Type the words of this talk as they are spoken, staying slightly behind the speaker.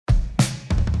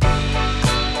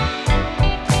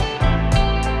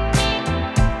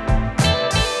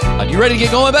ready to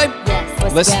get going, babe?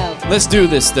 Yes, let's go. Let's do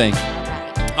this thing.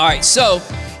 All right, so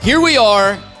here we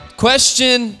are.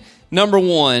 Question number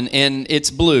 1, and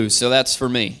it's blue, so that's for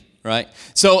me, right?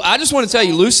 So I just want to tell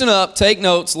you, loosen up, take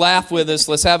notes, laugh with us.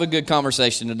 Let's have a good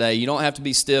conversation today. You don't have to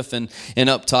be stiff and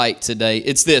uptight today.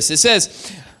 It's this. It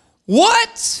says,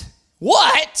 what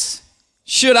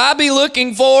should I be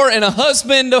looking for in a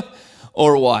husband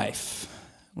or wife?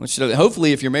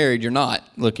 Hopefully, if you're married, you're not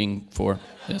looking for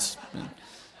this,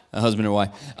 a husband or wife.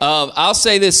 I'll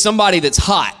say this, somebody that's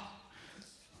hot.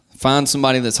 Find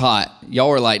somebody that's hot.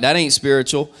 Y'all are like, that ain't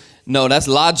spiritual. No, that's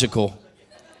logical.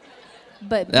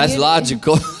 But that's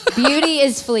logical. Beauty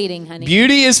is fleeting, honey.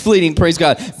 Beauty is fleeting, praise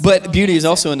God. But beauty is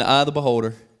also in the eye of the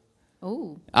beholder.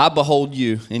 Ooh. I behold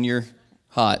you, and you're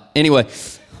hot. Anyway.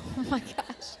 Oh, my gosh.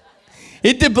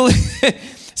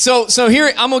 So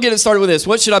here, I'm going to get it started with this.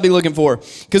 What should I be looking for?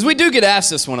 Because we do get asked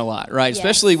this one a lot, right? Yes.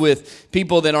 Especially with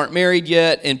people that aren't married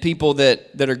yet and people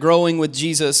that are growing with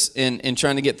Jesus and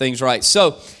trying to get things right.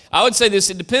 So I would say this,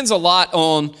 it depends a lot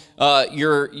on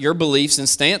your beliefs and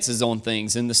stances on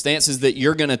things and the stances that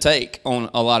you're going to take on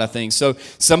a lot of things. So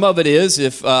some of it is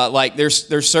if like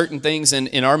there's certain things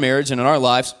in our marriage and in our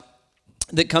lives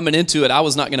that coming into it I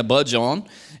was not going to budge on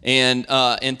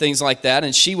and things like that,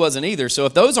 and she wasn't either. So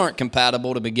if those aren't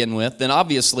compatible to begin with, then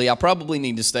obviously I probably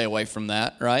need to stay away from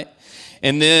that, right?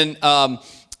 And then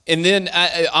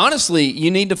honestly,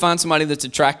 you need to find somebody that's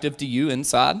attractive to you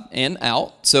inside and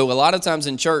out. So a lot of times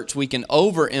in church, we can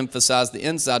overemphasize the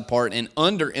inside part and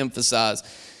underemphasize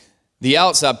the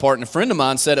outside part. And a friend of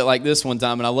mine said it like this one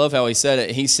time, and I love how he said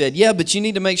it. He said, yeah, but you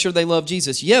need to make sure they love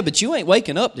Jesus. Yeah, but you ain't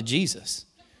waking up to Jesus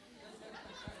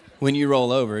when you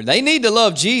roll over. They need to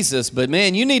love Jesus, but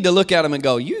man, you need to look at them and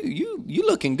go, you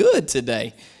looking good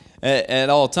today. At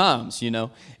all times, you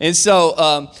know. And so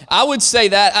I would say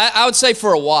that, I would say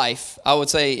for a wife, I would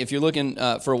say if you're looking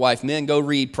for a wife, men, go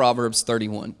read Proverbs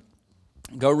 31.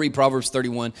 Go read Proverbs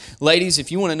 31. Ladies,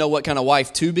 if you want to know what kind of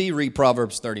wife to be, read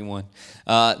Proverbs 31.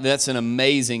 That's an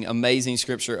amazing, amazing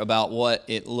scripture about what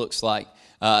it looks like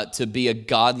to be a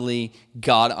godly,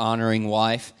 God-honoring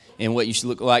wife and what you should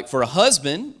look like. For a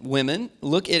husband, women,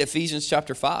 look at Ephesians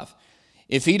chapter 5.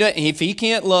 If he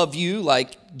can't love you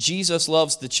like Jesus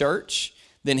loves the church,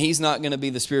 then he's not going to be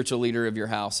the spiritual leader of your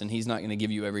house, and he's not going to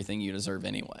give you everything you deserve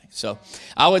anyway. So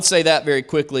I would say that very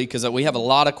quickly because we have a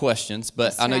lot of questions,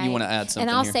 but I know you want to add something.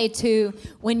 And I'll here. say too,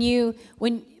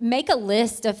 when make a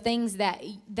list of things that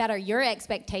are your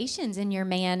expectations in your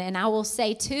man, and I will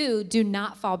say too, do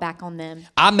not fall back on them.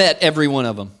 I met every one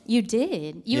of them. You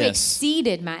did. You Yes.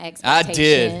 exceeded my expectation. I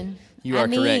did. You are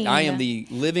correct. I am the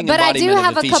living embodiment of Ephesians 3:20. But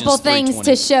I do have a couple things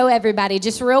to show everybody,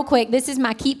 just real quick. This is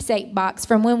my keepsake box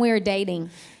from when we were dating.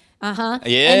 Yeah.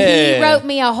 And he wrote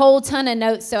me a whole ton of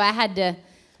notes, so I had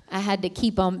to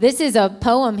keep them. This is a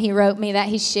poem he wrote me that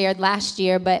he shared last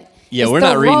year, but yeah, it's we're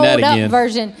the not reading that rolled-up again.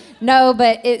 version. No,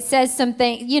 but it says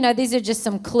something. You know, these are just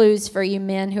some clues for you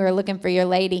men who are looking for your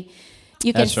lady.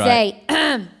 You can That's right.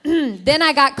 say, then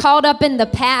I got caught up in the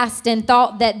past and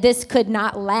thought that this could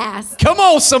not last. Come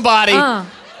on, somebody. Come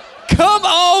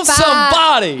on,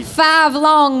 somebody. 5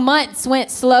 long months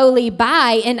went slowly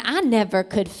by, and I never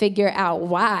could figure out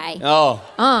why.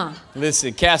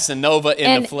 Listen, Casanova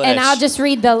in the flesh. And I'll just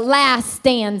read the last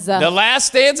stanza. The last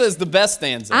stanza is the best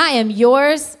stanza. I am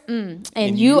yours, and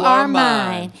you are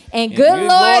mine. And good good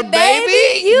Lord, Lord,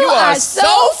 baby, you are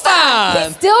so fine.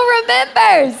 He still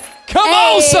remembers. Come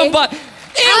on, somebody.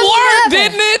 It worked,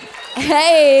 didn't it?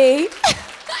 Hey.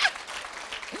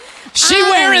 She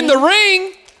wearing the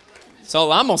ring. That's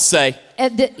all I'm going to say.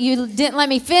 You didn't let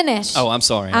me finish. Oh, I'm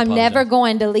sorry. I'm never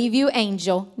going to leave you,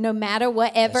 angel. No matter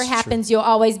whatever happens, you'll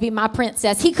always be my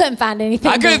princess. He couldn't find anything.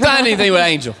 I couldn't find anything with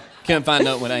Angel. Couldn't find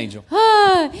nothing with Angel.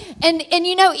 And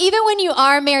you know, even when you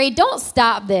are married, don't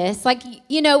stop this. Like,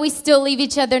 you know, we still leave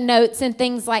each other notes and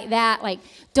things like that. Like,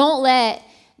 don't let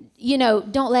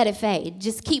it fade.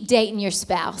 Just keep dating your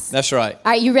spouse. That's right.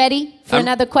 All right, you ready for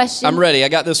another question? I'm ready. I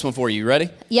got this one for you. Ready?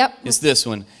 Yep. It's this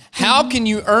one. How can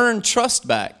you earn trust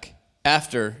back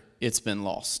after it's been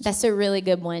lost? That's a really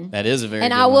good one. That is a very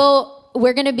good one.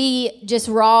 We're going to be just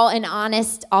raw and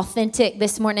honest, authentic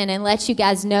this morning and let you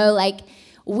guys know, like,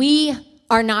 we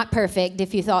are not perfect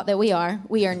if you thought that we are.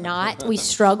 We are not. We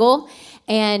struggle.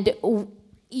 And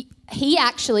he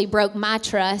actually broke my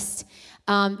trust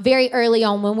very early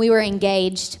on when we were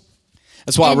engaged.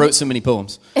 That's why I wrote so many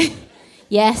poems.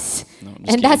 Yes. No, I'm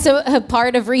just And kidding. that's a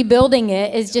part of rebuilding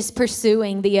it, is just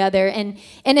pursuing the other. And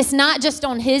it's not just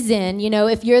on his end. You know,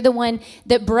 if you're the one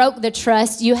that broke the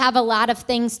trust, you have a lot of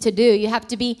things to do. You have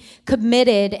to be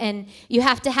committed, and you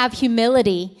have to have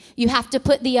humility. You have to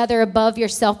put the other above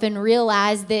yourself and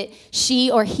realize that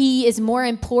she or he is more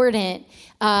important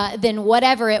than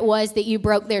whatever it was that you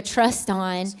broke their trust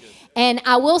on. And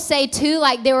I will say too,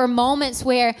 like, there were moments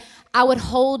where I would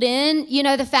hold in, you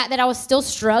know, the fact that I was still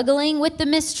struggling with the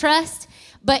mistrust,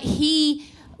 but he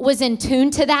was in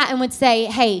tune to that and would say,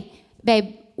 hey,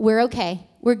 babe, we're okay.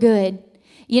 We're good.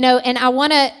 You know, and I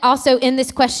want to also end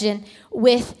this question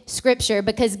with scripture,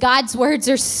 because God's words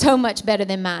are so much better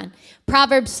than mine.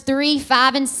 Proverbs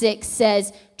 3:5-6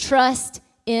 says, trust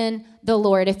in the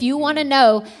Lord. If you want to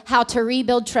know how to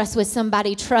rebuild trust with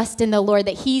somebody, trust in the Lord,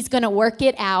 that he's going to work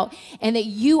it out, and that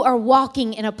you are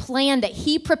walking in a plan that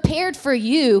he prepared for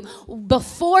you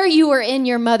before you were in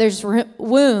your mother's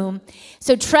womb.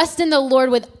 So trust in the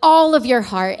Lord with all of your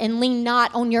heart and lean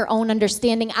not on your own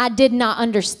understanding. I did not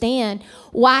understand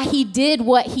why he did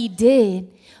what he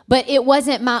did, but it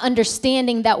wasn't my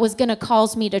understanding that was going to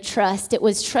cause me to trust. It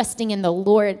was trusting in the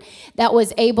Lord that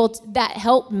was able to, that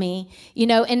helped me, you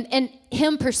know, and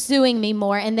him pursuing me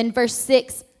more. And then verse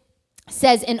 6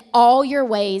 says, in all your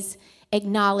ways,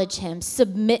 acknowledge him,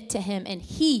 submit to him, and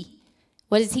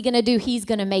what is he going to do? He's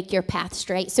going to make your path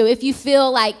straight. So if you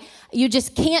feel like you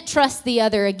just can't trust the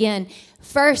other again,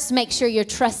 first make sure you're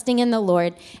trusting in the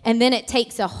Lord. And then it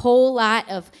takes a whole lot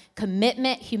of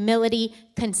commitment, humility,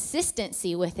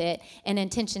 consistency with it, and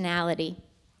intentionality.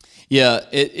 Yeah,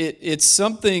 it's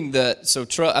something that,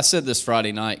 I said this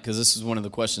Friday night, because this is one of the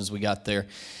questions we got there,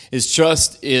 is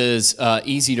trust is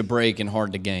easy to break and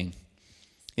hard to gain.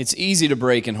 It's easy to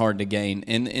break and hard to gain.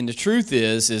 And the truth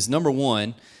is number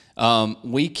one,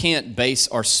 we can't base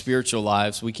our spiritual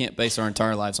lives, we can't base our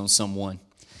entire lives on someone.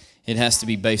 It has to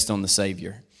be based on the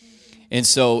Savior. And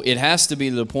so it has to be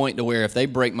to the point to where if they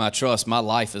break my trust, my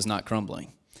life is not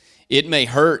crumbling. It may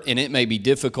hurt, and it may be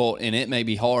difficult, and it may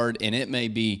be hard, and it may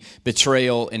be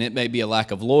betrayal, and it may be a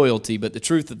lack of loyalty, but the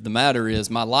truth of the matter is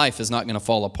my life is not going to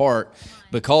fall apart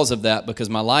because of that, because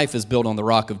my life is built on the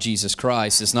rock of Jesus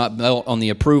Christ. It's not built on the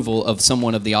approval of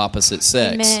someone of the opposite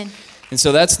sex. Amen. And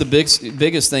so that's the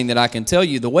biggest thing that I can tell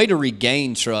you. The way to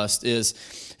regain trust is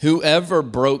whoever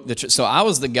broke the trust. So I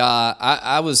was the guy,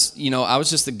 I was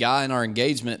just the guy in our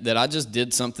engagement that I just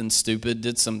did something stupid,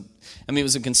 it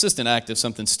was a consistent act of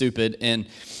something stupid. And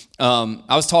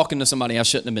I was talking to somebody I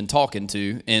shouldn't have been talking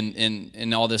to,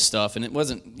 and all this stuff. And it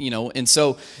wasn't, and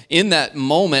so in that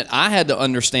moment, I had to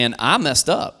understand I messed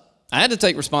up. I had to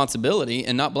take responsibility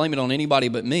and not blame it on anybody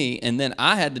but me. And then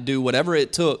I had to do whatever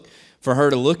it took for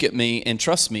her to look at me and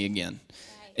trust me again.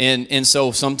 Right. And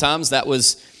so sometimes that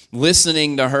was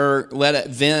listening to her let it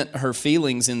vent her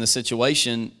feelings in the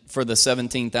situation for the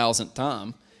 17,000th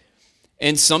time.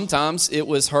 And sometimes it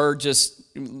was her just,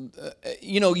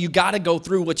 you got to go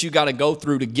through what you got to go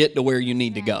through to get to where you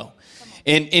need to go.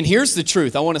 And here's the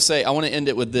truth. I want to end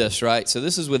it with this, right? So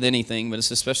this is with anything, but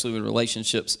it's especially with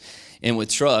relationships and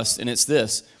with trust. And it's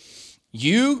this.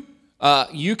 You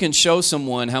can show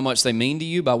someone how much they mean to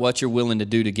you by what you're willing to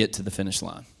do to get to the finish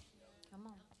line.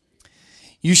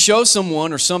 You show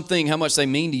someone or something how much they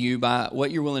mean to you by what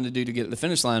you're willing to do to get to the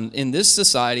finish line. In this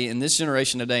society, in this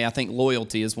generation today, I think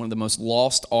loyalty is one of the most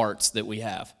lost arts that we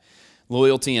have.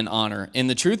 Loyalty and honor. And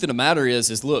the truth of the matter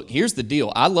is look, here's the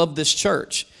deal. I love this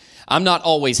church. I'm not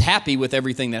always happy with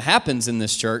everything that happens in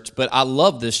this church, but I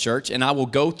love this church, and I will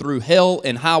go through hell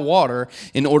and high water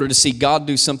in order to see God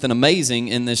do something amazing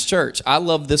in this church. I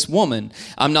love this woman.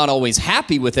 I'm not always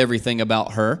happy with everything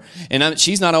about her, and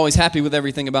she's not always happy with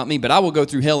everything about me, but I will go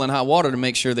through hell and high water to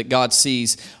make sure that God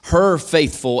sees her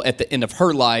faithful at the end of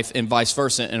her life, and vice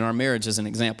versa in our marriage as an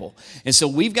example. And so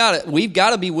we've got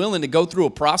to be willing to go through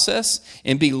a process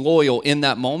and be loyal in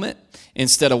that moment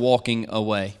instead of walking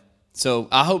away. So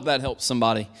I hope that helps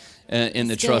somebody in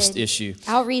the trust issue.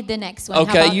 I'll read the next one.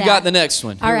 Okay, you got the next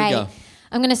one. Here we go.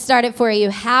 I'm going to start it for you.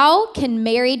 How can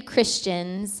married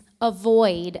Christians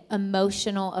avoid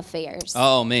emotional affairs?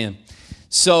 Oh, man.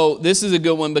 So this is a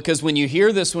good one, because when you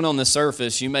hear this one on the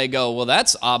surface, you may go, well,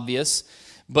 that's obvious.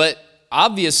 But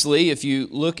obviously, if you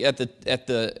look at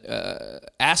the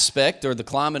aspect or the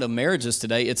climate of marriages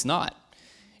today, it's not.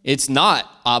 It's not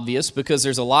obvious, because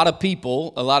there's a lot of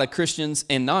people, a lot of Christians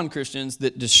and non-Christians,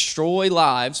 that destroy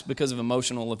lives because of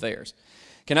emotional affairs.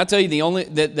 Can I tell you the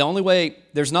only way,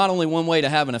 there's not only one way to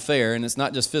have an affair, and it's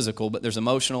not just physical, but there's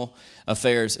emotional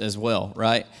affairs as well,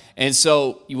 right? And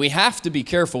so we have to be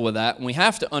careful with that, and we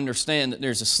have to understand that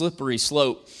there's a slippery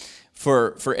slope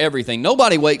for everything.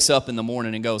 Nobody wakes up in the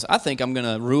morning and goes, I think I'm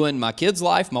going to ruin my kid's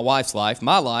life, my wife's life,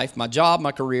 my job,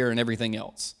 my career, and everything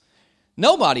else.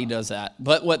 Nobody does that.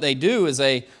 But what they do is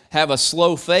they have a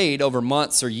slow fade over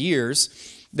months or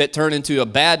years that turn into a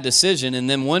bad decision, and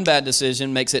then one bad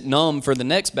decision makes it numb for the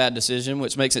next bad decision,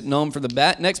 which makes it numb for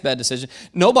the next bad decision.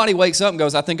 Nobody wakes up and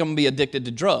goes, I think I'm going to be addicted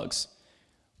to drugs.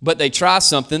 But they try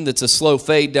something that's a slow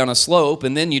fade down a slope,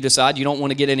 and then you decide you don't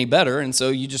want to get any better, and so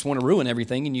you just want to ruin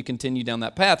everything, and you continue down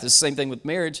that path. It's the same thing with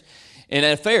marriage and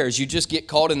affairs. You just get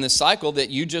caught in this cycle that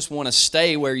you just want to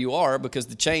stay where you are because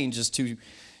the change is too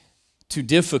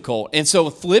difficult. And so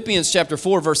Philippians chapter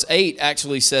 4, verse 8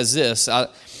 actually says this.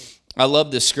 I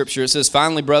love this scripture. It says,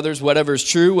 finally, brothers, whatever is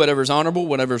true, whatever is honorable,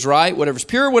 whatever is right, whatever is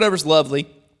pure, whatever is lovely,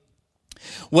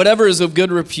 whatever is of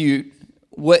good repute,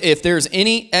 if there is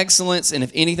any excellence and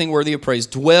if anything worthy of praise,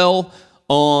 dwell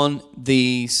on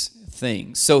these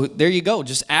things. So there you go.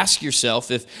 Just ask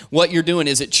yourself if what you're doing,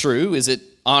 is it true? Is it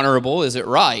honorable? Is it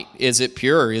right? Is it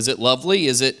pure? Is it lovely?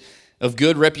 Is it of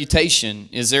good reputation?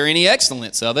 Is there any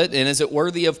excellence of it? And is it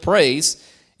worthy of praise?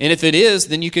 And if it is,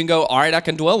 then you can go, all right, I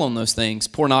can dwell on those things.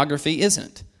 Pornography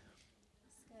isn't.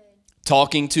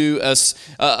 Talking to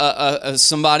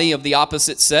somebody of the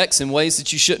opposite sex in ways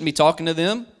that you shouldn't be talking to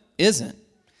them isn't.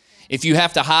 If you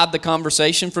have to hide the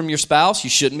conversation from your spouse, you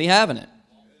shouldn't be having it.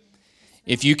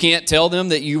 If you can't tell them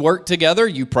that you work together,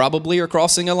 you probably are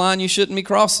crossing a line you shouldn't be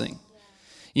crossing.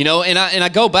 You know, and I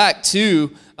go back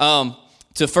to 1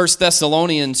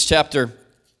 Thessalonians chapter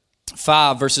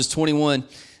 5, verses 21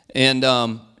 and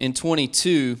in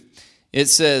 22, it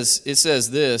says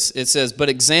this. It says, but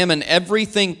examine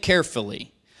everything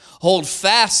carefully. Hold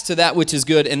fast to that which is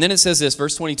good. And then it says this,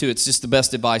 verse 22, it's just the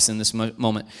best advice in this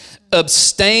moment.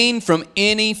 Abstain from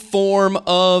any form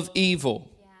of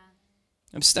evil.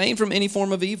 Yeah. Abstain from any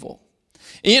form of evil.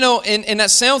 You know, and that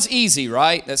sounds easy,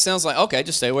 right? That sounds like, okay,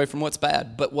 just stay away from what's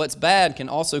bad. But what's bad can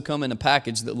also come in a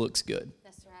package that looks good.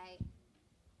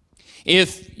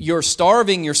 If you're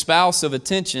starving your spouse of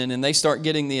attention and they start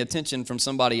getting the attention from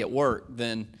somebody at work,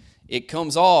 then it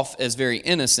comes off as very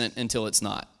innocent until it's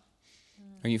not.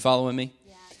 Are you following me?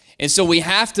 Yeah. And so we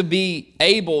have to be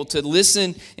able to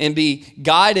listen and be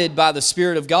guided by the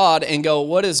Spirit of God and go,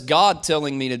 what is God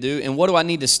telling me to do? And what do I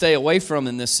need to stay away from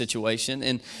in this situation?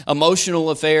 And emotional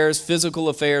affairs, physical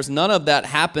affairs, none of that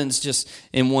happens just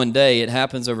in one day. It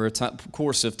happens over a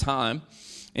course of time.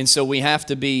 And so we have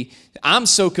to be, I'm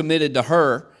so committed to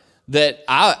her that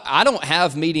I don't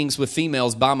have meetings with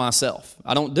females by myself.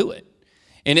 I don't do it.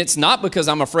 And it's not because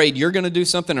I'm afraid you're going to do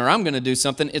something or I'm going to do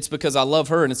something. It's because I love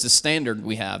her and it's a standard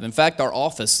we have. In fact, our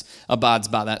office abides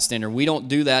by that standard. We don't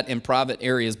do that in private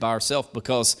areas by ourselves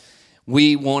because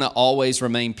we want to always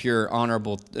remain pure,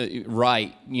 honorable,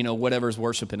 right, you know, whatever's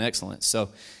worship and excellence. So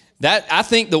that, I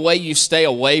think the way you stay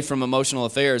away from emotional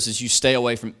affairs is you stay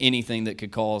away from anything that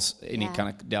could cause any kind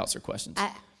of doubts or questions.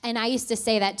 I used to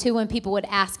say that too when people would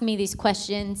ask me these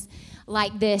questions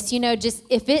like this. You know, just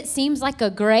if it seems like a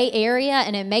gray area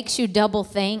and it makes you double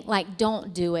think, like,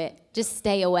 don't do it. Just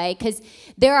stay away. Because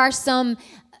there are some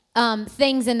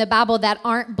things in the Bible that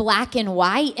aren't black and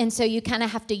white. And so you kind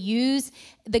of have to use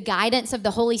the guidance of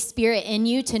the Holy Spirit in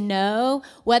you to know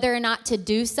whether or not to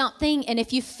do something. And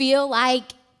if you feel like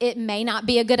it may not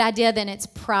be a good idea, then it's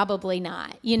probably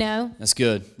not, you know? That's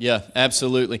good. Yeah,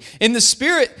 absolutely. In the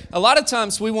Spirit, a lot of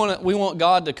times we want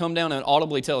God to come down and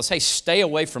audibly tell us, hey, stay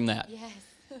away from that. Yes.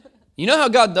 You know how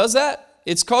God does that?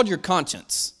 It's called your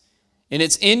conscience. And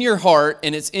it's in your heart,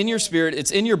 and it's in your spirit,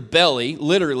 it's in your belly,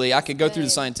 literally. I could go through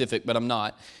the scientific, but I'm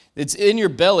not. It's in your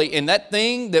belly, and that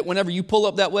thing that whenever you pull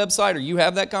up that website or you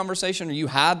have that conversation or you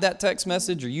hide that text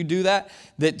message or you do that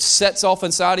sets off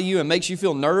inside of you and makes you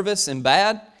feel nervous and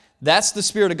bad, that's the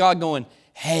Spirit of God going,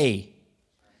 hey,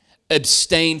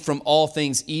 abstain from all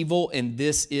things evil, and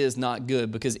this is not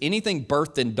good, because anything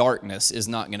birthed in darkness is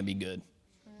not going to be good.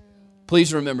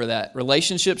 Please remember that.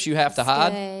 Relationships you have to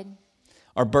hide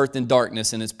are birthed in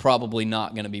darkness, and it's probably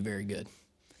not going to be very good.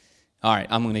 All right,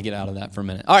 I'm going to get out of that for a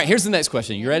minute. All right, here's the next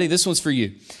question. You ready? This one's for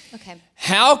you. Okay.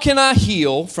 How can I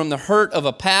heal from the hurt of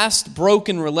a past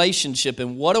broken relationship,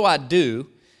 and what do I do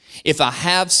if I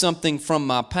have something from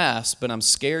my past, but I'm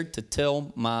scared to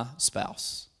tell my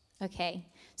spouse? Okay,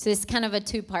 so this is kind of a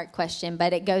two-part question,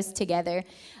 but it goes together.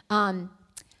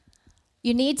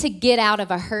 You need to get out of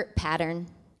a hurt pattern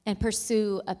and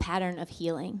pursue a pattern of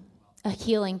healing, a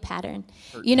healing pattern.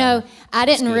 You know, I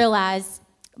didn't realize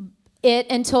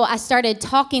it until I started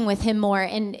talking with him more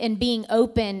and being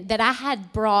open that I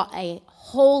had brought a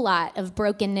whole lot of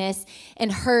brokenness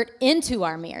and hurt into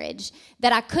our marriage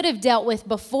that I could have dealt with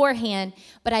beforehand,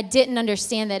 but I didn't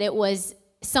understand that it was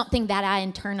something that I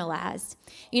internalized.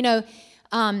 You know,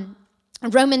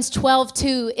 Romans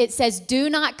 12:2, it says, do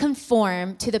not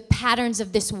conform to the patterns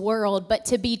of this world, but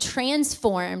to be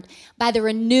transformed by the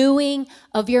renewing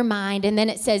of your mind. And then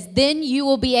it says, then you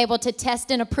will be able to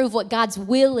test and approve what God's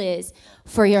will is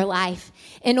for your life.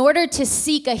 In order to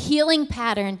seek a healing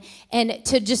pattern and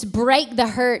to just break the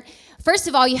hurt, first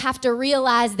of all, you have to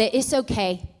realize that it's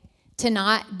okay to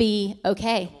not be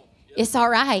okay. It's all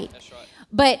right. That's right.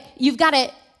 But you've got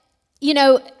to, you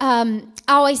know, I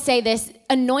always say this,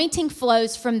 anointing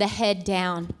flows from the head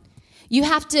down. You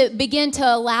have to begin to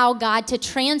allow God to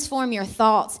transform your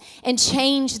thoughts and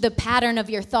change the pattern of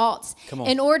your thoughts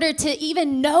in order to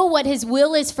even know what his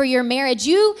will is for your marriage.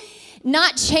 You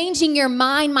not changing your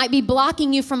mind might be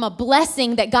blocking you from a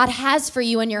blessing that God has for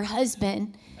you and your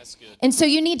husband. That's good. And so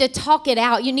you need to talk it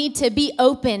out. You need to be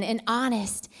open and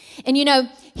honest. And you know,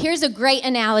 here's a great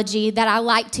analogy that I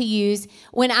like to use.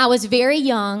 When I was very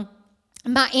young,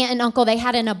 my aunt and uncle, they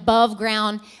had an above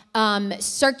ground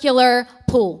circular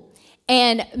pool.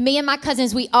 And me and my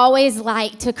cousins, we always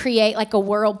like to create like a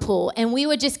whirlpool. And we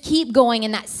would just keep going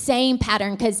in that same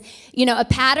pattern because, you know, a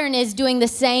pattern is doing the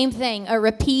same thing,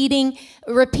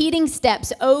 repeating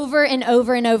steps over and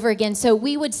over and over again. So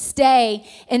we would stay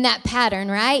in that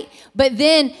pattern, right? But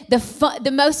then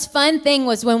the most fun thing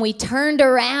was when we turned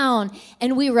around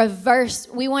and we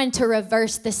wanted to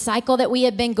reverse the cycle that we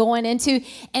had been going into.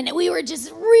 And we were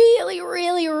just really,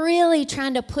 really, really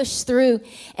trying to push through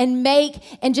and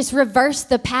just reverse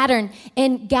the pattern.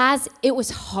 And guys, it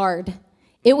was hard.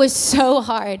 It was so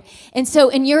hard. And so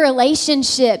in your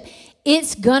relationship,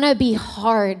 it's gonna be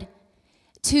hard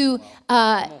to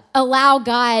allow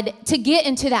God to get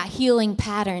into that healing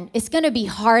pattern. It's gonna be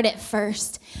hard at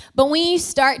first. But when you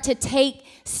start to take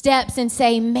steps and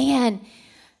say, man,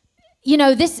 you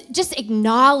know, just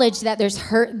acknowledge that there's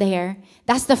hurt there.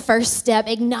 That's the first step.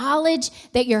 Acknowledge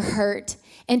that you're hurt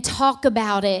and talk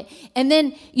about it. And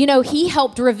then, you know, he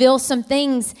helped reveal some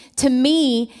things to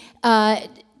me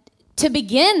to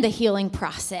begin the healing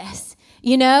process,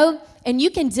 you know? And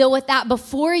you can deal with that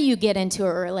before you get into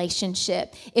a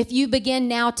relationship. If you begin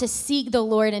now to seek the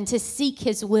Lord and to seek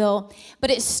his will. But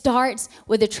it starts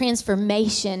with a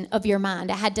transformation of your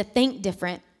mind. I had to think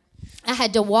different. I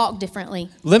had to walk differently.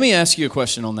 Let me ask you a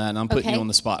question on that, and I'm putting Okay. you on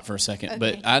the spot for a second. Okay.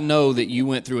 But I know that you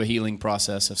went through a healing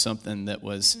process of something that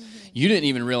was, you didn't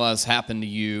even realize happened to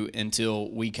you until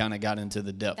we kind of got into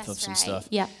the depth of some stuff.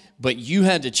 Yeah. But you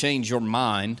had to change your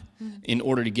mind in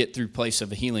order to get through place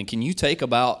of a healing. Can you take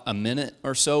about a minute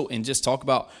or so and just talk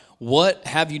about what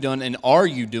have you done and are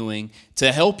you doing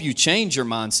to help you change your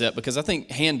mindset? Because I think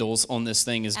handles on this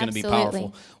thing is going to be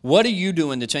powerful. What are you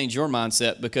doing to change your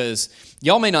mindset? Because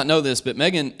y'all may not know this, but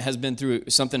Megan has been through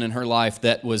something in her life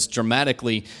that was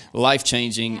dramatically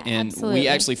life-changing. Yeah, and absolutely. we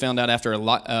actually found out after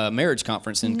a marriage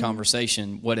conference in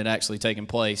conversation what had actually taken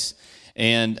place.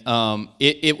 And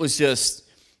it was just...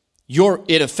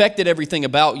 it affected everything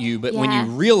about you, but when you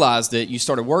realized it, you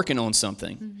started working on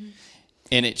something,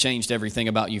 and it changed everything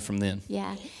about you from then.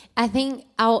 Yeah, I think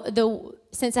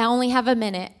since I only have a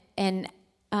minute, and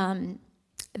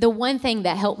the one thing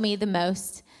that helped me the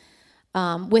most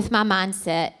with my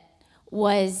mindset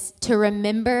was to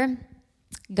remember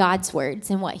God's words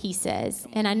and what he says.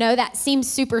 And I know that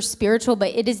seems super spiritual,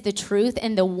 but it is the truth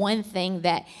and the one thing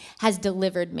that has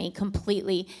delivered me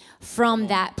completely from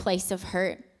that place of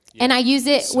hurt. And I use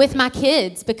it with my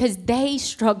kids because they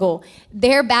struggle.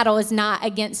 Their battle is not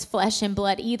against flesh and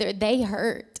blood either. They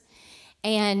hurt.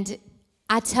 And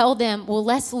I tell them, well,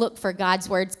 let's look for God's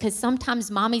words because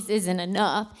sometimes mommy's isn't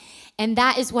enough. And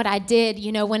that is what I did.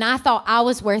 You know, when I thought I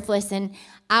was worthless and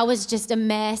I was just a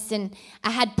mess and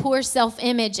I had poor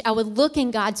self-image, I would look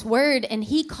in God's word and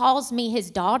he calls me his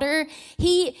daughter.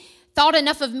 He thought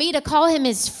enough of me to call him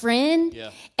his friend.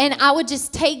 Yeah. And I would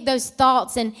just take those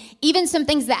thoughts, and even some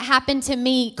things that happened to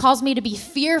me caused me to be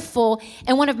fearful.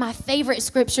 And one of my favorite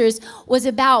scriptures was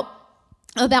about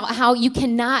how you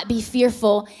cannot be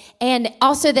fearful, and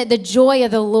also that the joy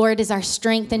of the Lord is our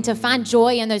strength, and to find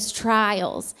joy in those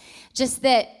trials. Just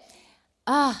that,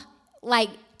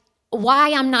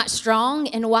 why I'm not strong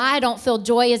and why I don't feel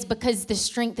joy is because the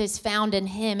strength is found in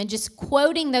him. And just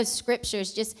quoting those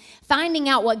scriptures, just finding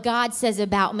out what God says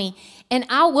about me. And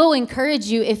I will encourage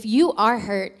you, if you are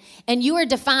hurt and you are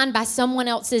defined by someone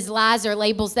else's lies or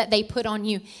labels that they put on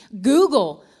you,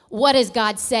 Google, what does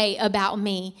God say about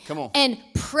me? Come on. And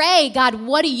pray, God,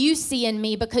 what do you see in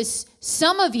me? Because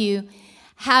some of you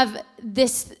have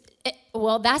this,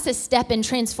 well, that's a step in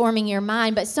transforming your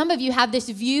mind, but some of you have this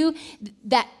view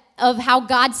of how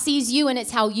God sees you, and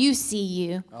it's how you see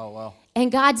you. Oh, wow.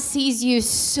 And God sees you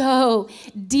so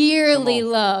dearly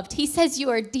loved. He says you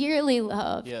are dearly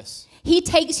loved. Yes. He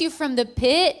takes you from the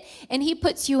pit and he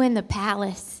puts you in the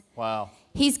palace. Wow.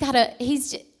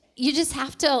 You just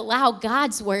have to allow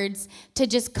God's words to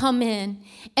just come in.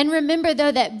 And remember,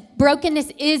 though, that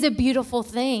brokenness is a beautiful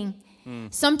thing.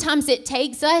 Sometimes it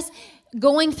takes us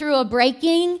going through a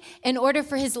breaking in order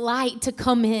for his light to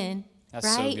come in. That's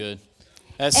right? so good.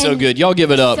 That's so good. Y'all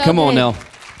give it up. So Come on good. now.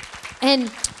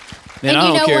 And Man, and I you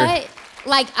don't know care. what?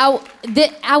 Like,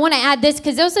 I want to add this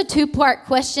because it was a two-part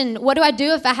question. What do I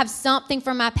do if I have something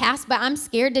from my past, but I'm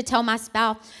scared to tell my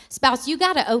spouse, you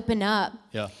got to open up.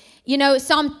 Yeah. You know,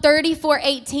 Psalm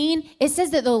 34:18, it says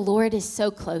that the Lord is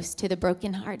so close to the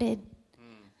brokenhearted.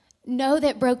 Know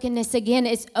that brokenness, again,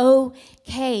 is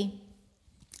okay.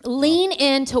 Lean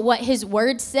into what his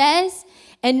word says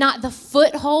and not the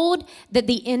foothold that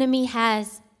the enemy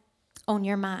has on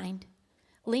your mind.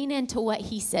 Lean into what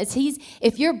he says.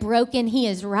 If you're broken, he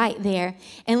is right there.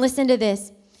 And listen to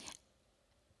this.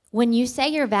 When you say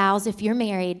your vows, if you're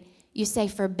married, you say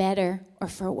for better or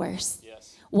for worse.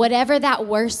 Yes. Whatever that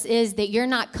worse is that you're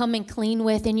not coming clean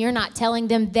with and you're not telling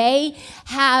them, they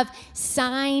have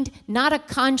signed not a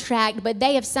contract, but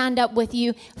they have signed up with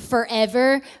you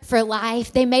forever, for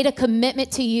life. They made a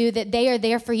commitment to you that they are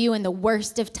there for you in the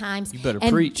worst of times. You better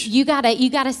and preach. You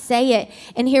gotta say it.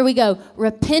 And here we go.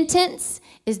 Repentance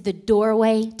is the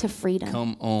doorway to freedom.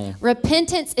 Come on.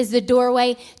 Repentance is the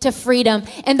doorway to freedom.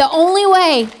 And the only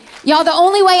way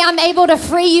I'm able to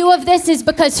free you of this is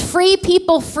because free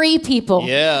people free people.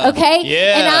 Yeah. Okay?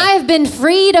 Yeah. And I have been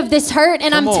freed of this hurt,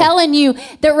 and I'm telling you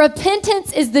that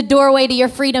repentance is the doorway to your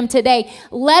freedom today.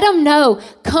 Let them know.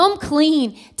 Come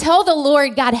clean. Tell the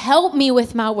Lord, God, help me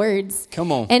with my words.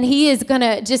 Come on. And he is going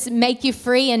to just make you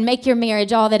free and make your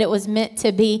marriage all that it was meant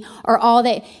to be, or all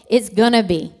that it's going to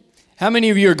be. How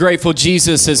many of you are grateful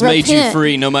Jesus has made you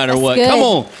free no matter That's what? good. Come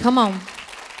on. Come on.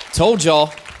 Told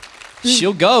y'all.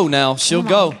 She'll go now. She'll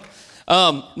go.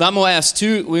 I'm going to ask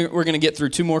two. We're going to get through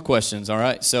two more questions, all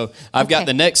right? So I've got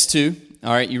the next two.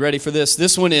 All right, you ready for this?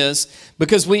 This one is,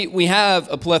 because we have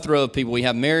a plethora of people. We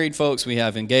have married folks, we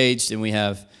have engaged, and we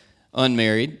have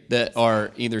unmarried that are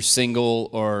either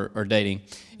single or dating.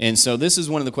 And so this is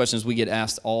one of the questions we get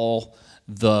asked all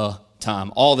the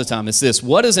time. It's this: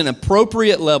 what is an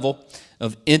appropriate level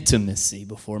of intimacy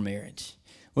before marriage?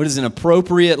 What is an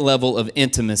appropriate level of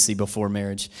intimacy before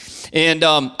marriage? And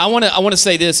I want to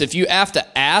say this: if you have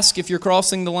to ask if you're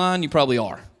crossing the line, you probably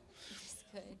are.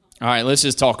 All right, let's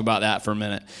just talk about that for a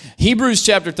minute. Hebrews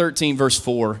chapter 13, verse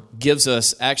 4 gives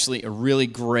us actually a really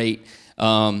great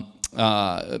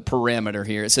parameter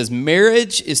here. It says,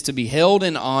 marriage is to be held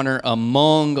in honor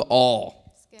among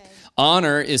all.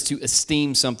 Honor is to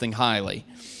esteem something highly.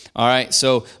 All right,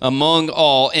 so among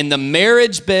all. And the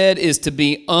marriage bed is to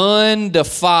be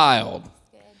undefiled.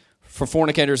 For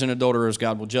fornicators and adulterers,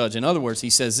 God will judge. In other words, he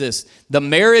says this: the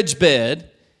marriage bed,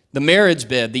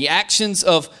 the actions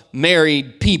of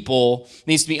married people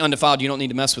needs to be undefiled. You don't need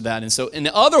to mess with that. And so, in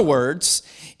other words,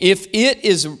 if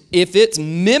it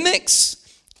mimics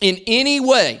in any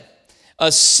way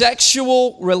a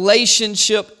sexual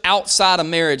relationship outside of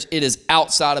marriage, it is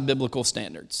outside of biblical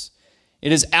standards.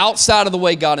 It is outside of the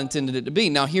way God intended it to be.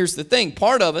 Now, here's the thing.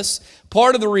 Part of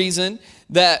the reason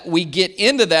that we get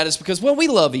into that is because, well, we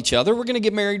love each other. We're going to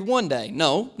get married one day.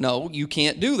 No, you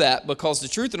can't do that, because the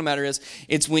truth of the matter is,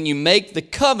 it's when you make the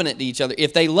covenant to each other.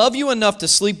 If they love you enough to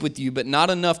sleep with you, but not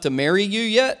enough to marry you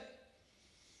yet,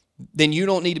 then you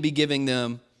don't need to be giving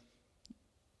them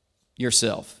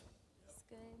yourself.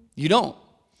 You don't.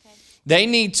 Okay. They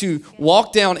need to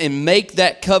walk down and make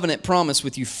that covenant promise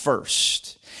with you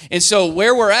first. And so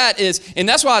where we're at is, and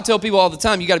that's why I tell people all the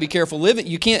time, you got to be careful living.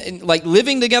 You can't, like,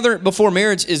 living together before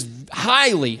marriage is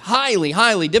highly, highly,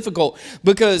 highly difficult,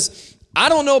 because I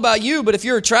don't know about you, but if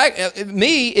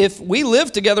we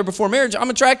live together before marriage, I'm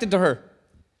attracted to her.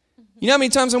 You know how many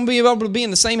times I'm going to be able to be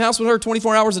in the same house with her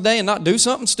 24 hours a day and not do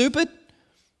something stupid?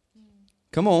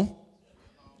 Come on.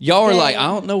 Y'all are like, I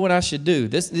don't know what I should do.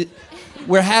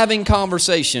 We're having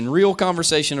real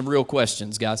conversation of real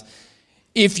questions, guys.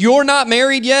 If you're not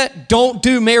married yet, don't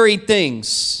do married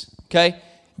things, okay?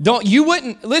 You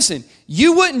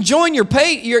wouldn't join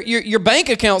your bank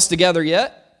accounts together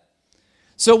yet.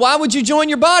 So why would you join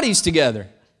your bodies together?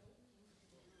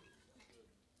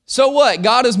 So what?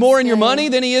 God is more in your money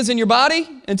than he is in your body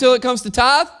until it comes to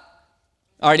tithe?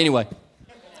 All right, anyway.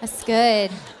 That's good.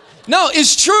 No,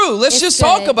 it's true. Let's just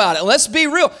talk about it. Let's be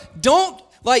real.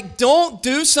 Like, don't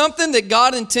do something that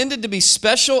God intended to be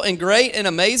special and great and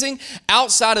amazing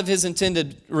outside of his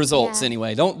intended results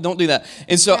anyway. Don't do that.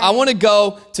 And so I want to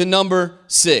go to number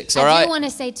 6, all right? I do want to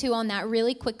say, too, on that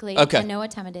really quickly. Okay. I know what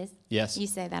time it is. Yes. You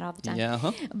say that all the time. Yeah,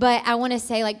 uh-huh. But I want to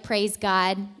say, like, praise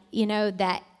God, you know,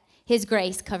 that his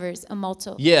grace covers a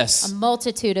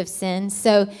multitude of sins.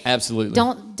 So absolutely,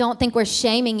 don't think we're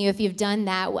shaming you if you've done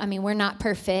that. I mean, we're not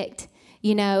perfect.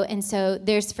 You know, and so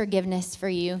there's forgiveness for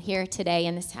you here today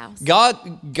in this house.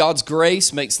 God's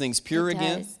grace makes things pure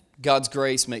again. Does. God's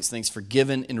grace makes things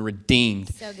forgiven and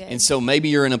redeemed. So good. And so maybe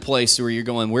you're in a place where you're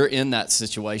going, we're in that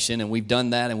situation and we've done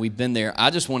that and we've been there.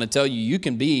 I just want to tell you, you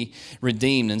can be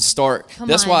redeemed and start.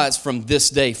 That's why it's from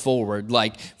this day forward,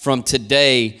 like from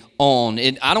today on.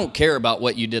 I don't care about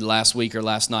what you did last week or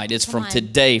last night. It's from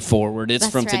today forward. It's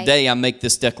from today I make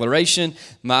this declaration.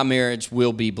 My marriage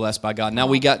will be blessed by God. Now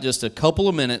we got just a couple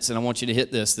of minutes and I want you to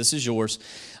hit this. This is yours.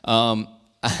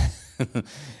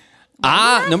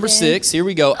 Number 6, here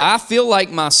we go. I feel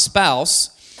like my spouse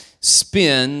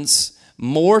spends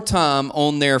more time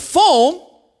on their phone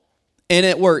and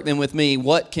at work than with me.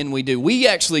 What can we do? We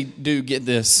actually do get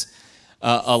this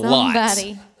a lot.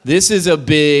 This is a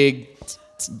big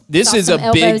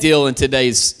deal in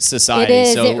today's society. It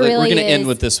is, so really we're going to end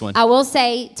with this one. I will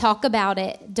say, talk about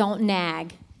it. Don't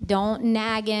nag. Don't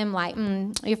nag him like,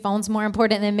 your phone's more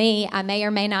important than me. I may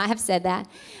or may not have said that.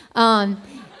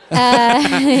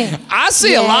 I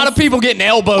see a lot of people getting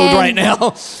elbowed right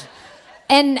now.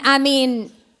 And I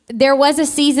mean, there was a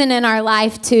season in our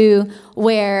life too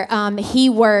where he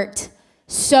worked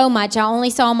so much. I only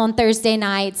saw him on Thursday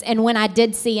nights, and when I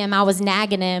did see him, I was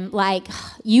nagging him like,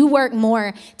 you work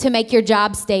more to make your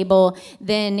job stable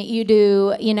than you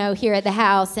do, you know, here at the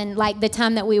house. And like the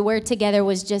time that we were together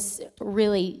was just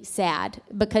really sad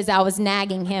because I was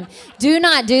nagging him. Do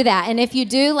not do that. And if you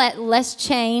do, let's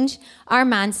change our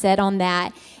mindset on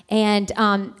that. And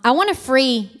I want to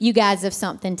free you guys of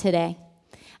something today.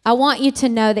 I want you to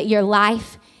know that your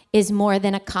life is more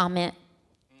than a comment.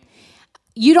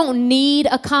 You don't need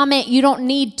a comment. You don't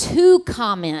need to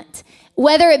comment.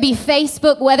 Whether it be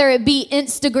Facebook, whether it be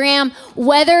Instagram,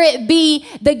 whether it be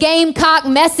the Gamecock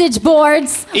message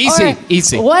boards.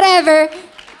 Easy. Whatever.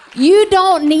 You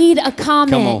don't need a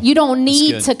comment. You don't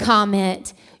need to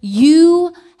comment.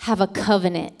 You have a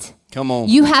covenant. Come on.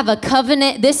 You have a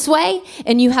covenant this way,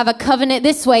 and you have a covenant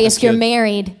this way if you're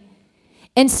married.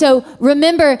 And so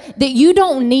remember that you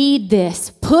don't need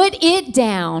this. Put it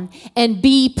down and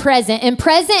be present. And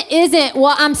present isn't,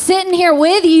 well, I'm sitting here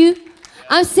with you.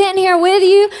 I'm sitting here with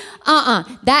you.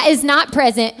 That is not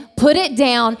present. Put it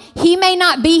down. He may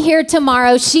not be here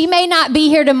tomorrow. She may not be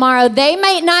here tomorrow. They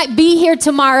may not be here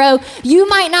tomorrow. You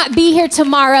might not be here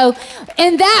tomorrow.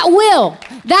 And that will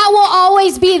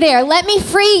always be there. Let me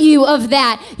free you of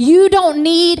that. You don't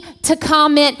need to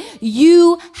comment.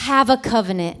 You have a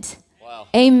covenant.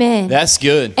 Amen. That's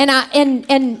good.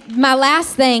 And my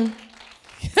last thing,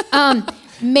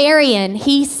 Marion,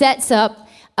 he sets up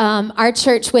our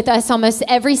church with us almost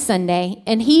every Sunday,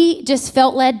 and he just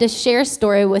felt led to share a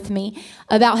story with me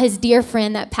about his dear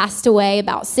friend that passed away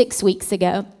about 6 weeks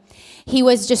ago. He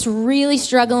was just really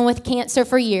struggling with cancer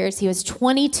for years. He was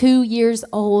 22 years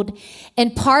old,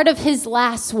 and part of his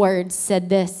last words said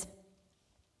this.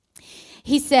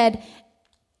 He said,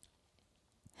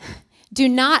 do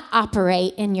not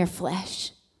operate in your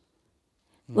flesh.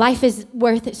 Life is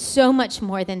worth so much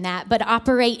more than that, but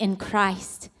operate in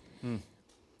Christ.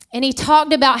 And he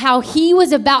talked about how he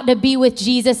was about to be with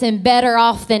Jesus and better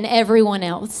off than everyone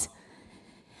else.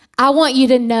 I want you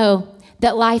to know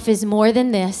that life is more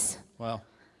than this. Wow.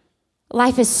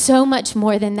 Life is so much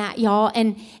more than that, y'all.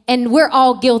 And we're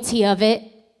all guilty of it.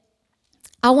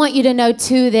 I want you to know,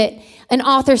 too, that an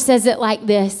author says it like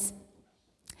this.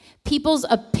 People's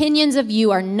opinions of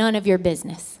you are none of your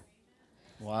business.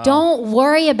 Wow. Don't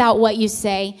worry about what you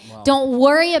say. Wow. Don't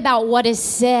worry about what is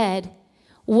said.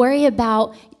 Worry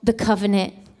about the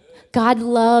covenant. God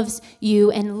loves you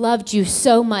and loved you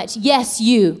so much. Yes,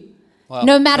 you. Wow.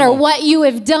 No matter what you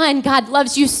have done, God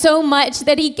loves you so much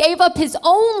that he gave up his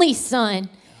only son.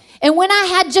 And when I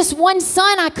had just one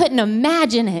son, I couldn't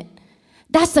imagine it.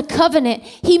 That's a covenant.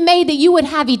 He made that you would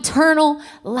have eternal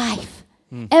life.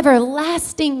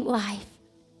 Everlasting life.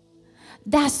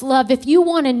 That's love. If you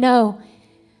want to know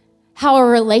how a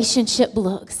relationship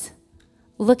looks,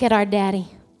 look at our daddy,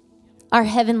 our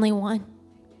heavenly one.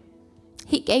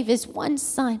 He gave his one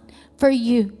son for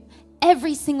you,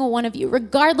 every single one of you,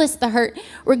 regardless the hurt,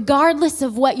 regardless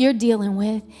of what you're dealing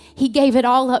with. He gave it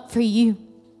all up for you.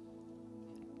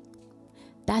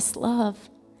 That's love.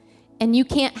 And you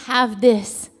can't have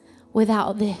this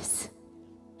without this.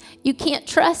 You can't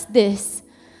trust this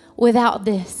without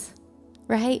this,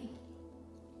 right?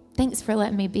 Thanks for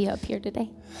letting me be up here today.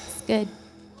 It's good.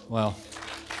 Well,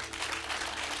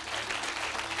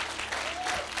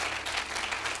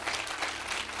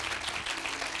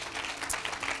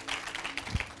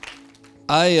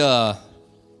 I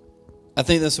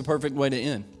think that's a perfect way to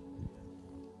end,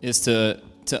 is to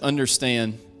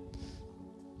understand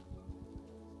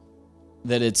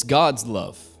that it's God's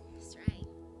love. That's right.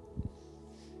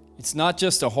 It's not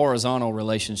just a horizontal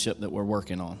relationship that we're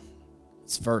working on.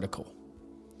 It's vertical.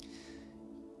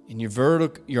 And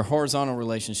your horizontal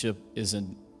relationship is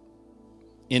an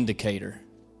indicator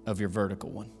of your vertical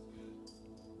one.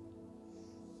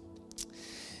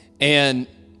 And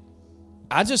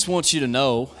I just want you to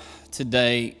know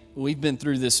today, we've been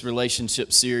through this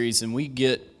relationship series and we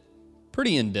get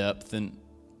pretty in depth and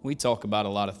we talk about a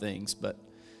lot of things, but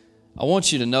I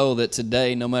want you to know that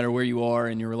today, no matter where you are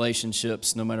in your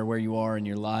relationships, no matter where you are in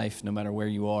your life, no matter where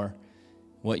you are,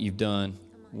 what you've done,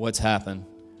 what's happened,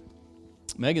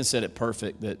 Megan said it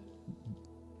perfect, that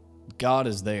God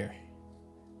is there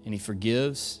and He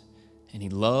forgives and He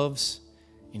loves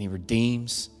and He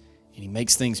redeems and He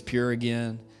makes things pure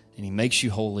again and He makes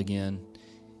you whole again.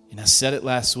 And I said it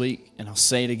last week and I'll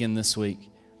say it again this week.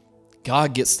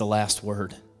 God gets the last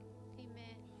word.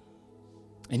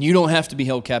 And you don't have to be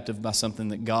held captive by something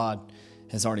that God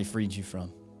has already freed you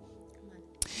from.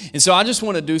 And so I just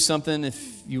want to do something,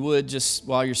 if you would, just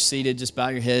while you're seated, just bow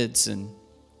your heads. And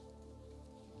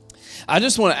I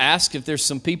just want to ask if there's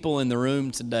some people in the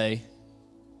room today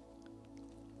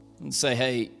and say,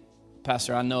 hey,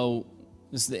 Pastor, I know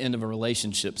this is the end of a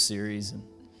relationship series. And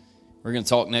we're going to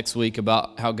talk next week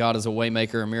about how God is a way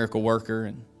maker, a miracle worker,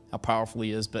 and how powerful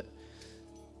He is. But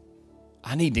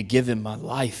I need to give Him my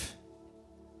life.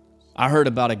 I heard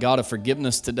about a God of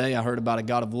forgiveness today. I heard about a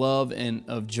God of love and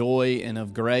of joy and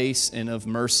of grace and of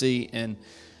mercy, and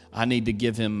I need to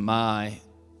give Him my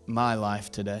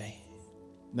life today.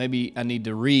 Maybe I need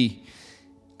to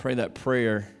pray that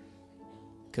prayer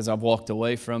because I've walked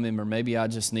away from Him, or maybe I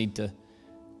just need to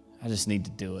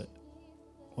do it.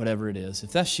 Whatever it is.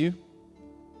 If that's you,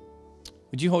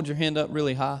 would you hold your hand up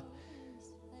really high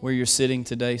where you're sitting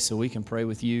today so we can pray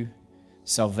with you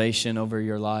salvation over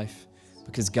your life?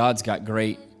 Because God's got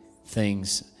great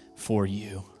things for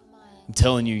you. I'm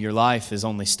telling you, your life is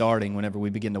only starting whenever we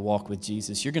begin to walk with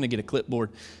Jesus. You're going to get a clipboard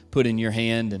put in your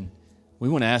hand, and we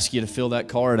want to ask you to fill that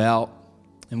card out,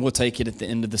 and we'll take it at the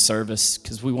end of the service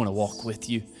because we want to walk with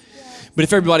you. But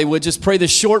if everybody would just pray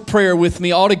this short prayer with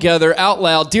me all together out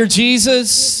loud. Dear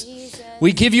Jesus,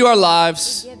 we give you our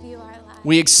lives.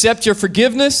 We accept your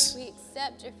forgiveness.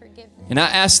 And I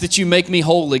ask that you make me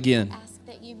whole again.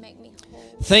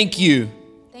 Thank you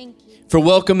for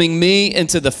welcoming me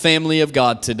into the family of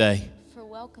God today.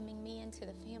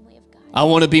 I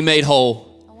want to be made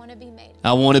whole.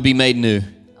 I want to be made new.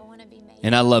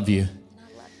 And I love you.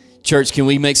 Church, can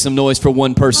we make some noise for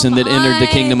one person that entered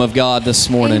the kingdom of God this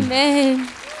morning? Amen.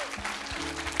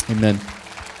 Amen.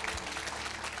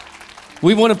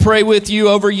 We want to pray with you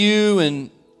over you and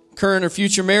current or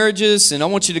future marriages, and I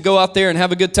want you to go out there and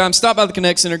have a good time. Stop by the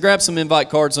Connect Center, grab some invite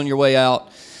cards on your way out.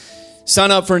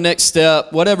 Sign up for a next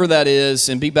step, whatever that is,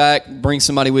 and be back. Bring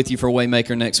somebody with you for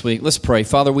Waymaker next week. Let's pray.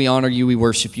 Father, we honor you. We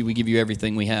worship you. We give you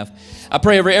everything we have. I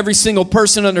pray over every single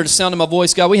person under the sound of my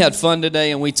voice. God, we had fun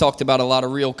today, and we talked about a lot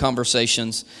of real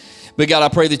conversations. But God, I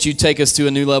pray that you take us to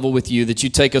a new level with you, that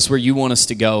you take us where you want us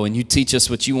to go, and you teach us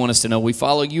what you want us to know. We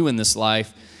follow you in this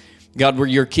life. God, we're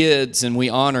your kids, and we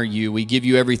honor you. We give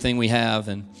you everything we have.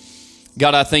 And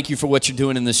God, I thank you for what you're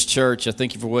doing in this church. I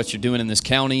thank you for what you're doing in this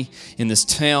county, in this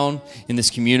town, in this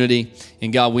community.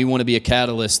 And God, we want to be a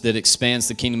catalyst that expands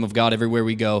the kingdom of God everywhere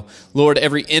we go. Lord,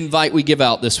 every invite we give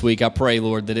out this week, I pray,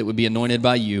 Lord, that it would be anointed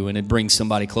by you and it brings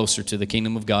somebody closer to the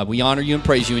kingdom of God. We honor you and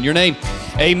praise you in your name.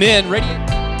 Amen. Ready?